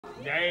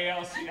Nay,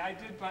 Elsie, I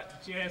did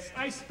but jest.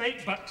 I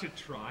spake but to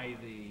try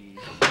thee.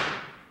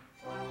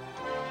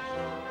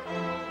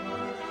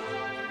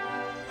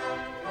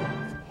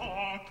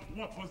 Hark,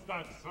 what was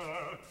that,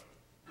 sir?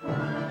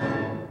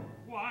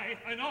 Why,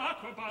 an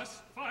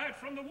arquebus fired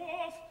from the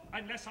wharf,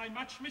 unless I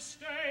much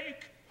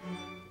mistake.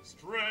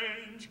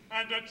 Strange,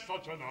 and at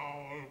such an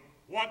hour.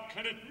 What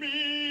can it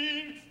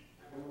mean?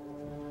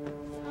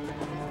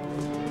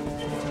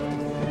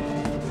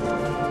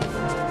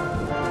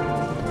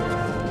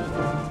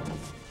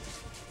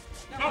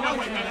 Now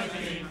what can it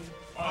mean?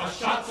 A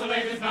shot so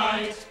late at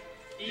night,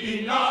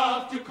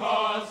 enough to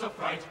cause a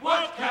fright.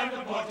 What can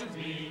the portent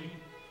mean?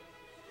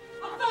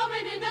 A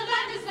foeman in the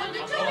land is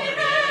London to be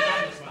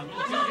read.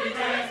 What only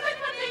to expect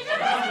when danger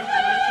is at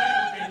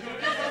hand?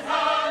 Let us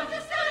hand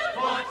to stand.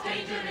 What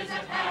danger is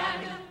at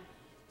hand?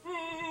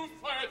 Who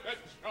fired that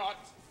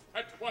shot?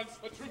 At once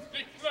the truth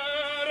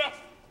declare.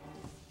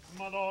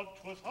 My lord,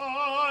 'twas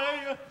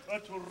I,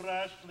 to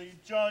rashly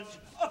judge,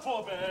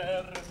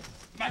 forbear.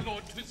 My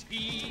lord, 'twas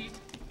he,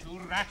 to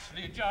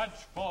rashly judge,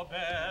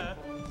 forbear.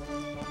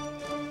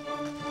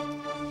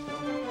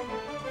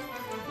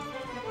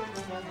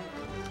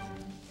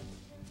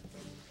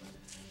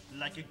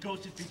 Like a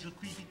ghosted vigil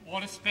creeping,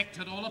 Or a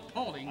spectre all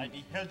appalling. I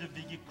beheld a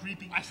figure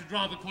creeping. I should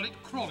rather call it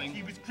crawling.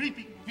 He was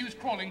creeping. He was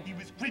crawling. He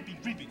was creeping,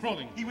 creeping.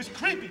 Crawling. He was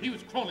creeping. He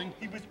was crawling.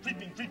 He was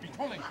creeping, creeping.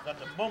 Crawling. Not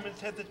a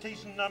moment's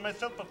hesitation, I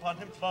myself upon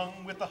him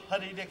flung. With a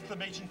hurried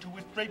exclamation to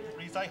his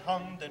draperies I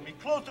hung. Then we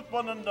closed at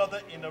one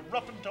another in a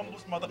rough and tumble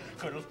smother.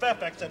 Colonel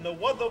Fairfax and no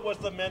other was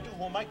the man to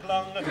whom I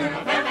clung.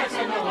 Colonel Fairfax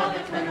and no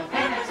other, Colonel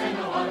Fairfax and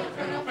no other,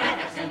 Colonel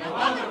Fairfax and no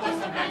other was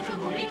the man to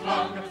whom he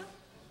clung.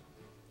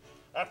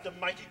 After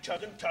mighty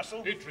tug and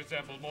tussle, It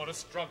resembled more a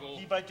struggle.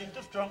 he by dint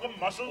of stronger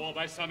muscle, Or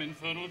by some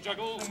infernal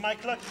juggle. and my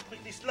clutch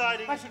quickly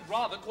sliding, I should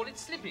rather call it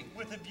slipping.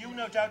 with a view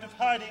no doubt of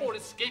hiding, Or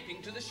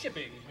escaping to the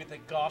shipping. with a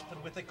gasp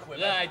and with a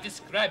quiver. I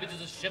describe it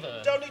as a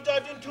shiver. Down he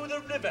dived into the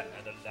river,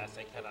 and alas,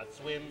 I cannot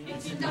swim.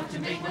 It's enough to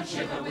make one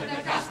shiver with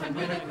a gasp and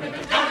with a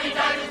quiver. Down he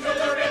dived into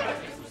the river.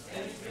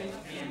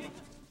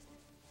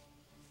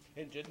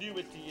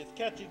 Ingenuity is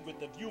catching,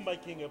 with a view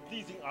making a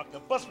pleasing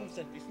arquebusman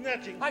sent me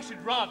snatching. I should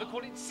rather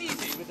call it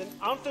seizing. With an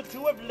ounce or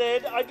two of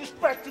lead, I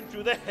dispatched him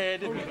through the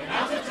head. With an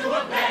ounce or two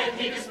of lead,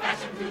 he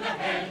dispatched him through the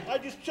head. I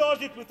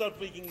discharged it without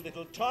thinking.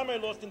 Little time I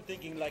lost in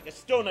thinking. Like a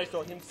stone I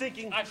saw him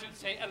sinking. I should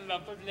say a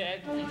lump of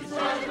lead. He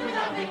discharged it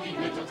without thinking.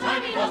 Little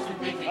time he lost in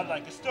thinking.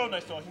 Like a stone I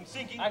saw him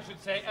sinking. I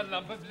should say a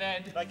lump of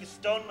lead. Like a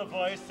stone, my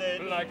boy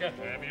said. Like a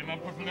heavy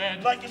lump of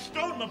lead. Like a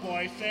stone, my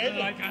boy said.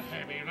 Like a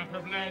heavy lump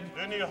of lead.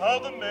 Anyhow,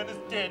 the man is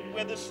dead,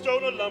 where the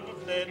stone a lump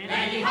of lead.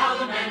 Anyhow,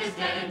 the man is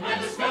dead, and where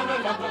the stone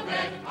a lump of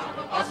lead.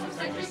 Arquebusman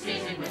sentry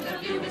seizing, with the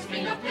view his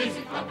king of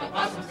pleasing.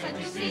 Arquebusman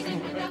sentry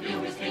seizing, with the view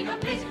his king of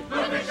pleasing.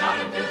 Rupert shot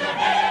him through the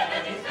head,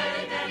 and he's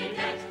very, very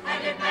dead.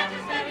 And it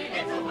matters very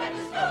little when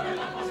the stone a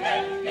lump of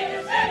lead. It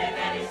is very,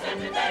 very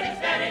certain that he's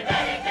very,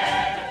 very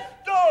dead.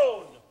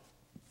 Stone!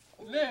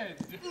 Lead.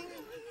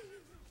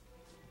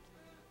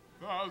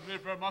 The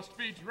river must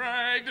be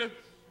dragged.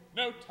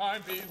 No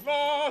time be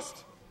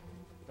lost.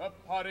 The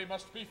body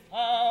must be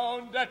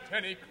found at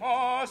any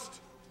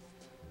cost.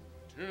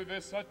 To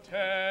this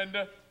attend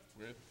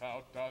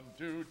without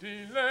undue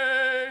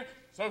delay.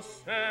 So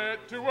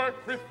set to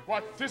work with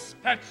what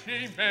dispatch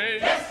ye may.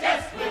 Yes,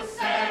 yes, we'll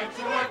set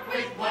to work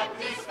with what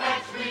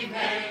dispatch we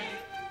may.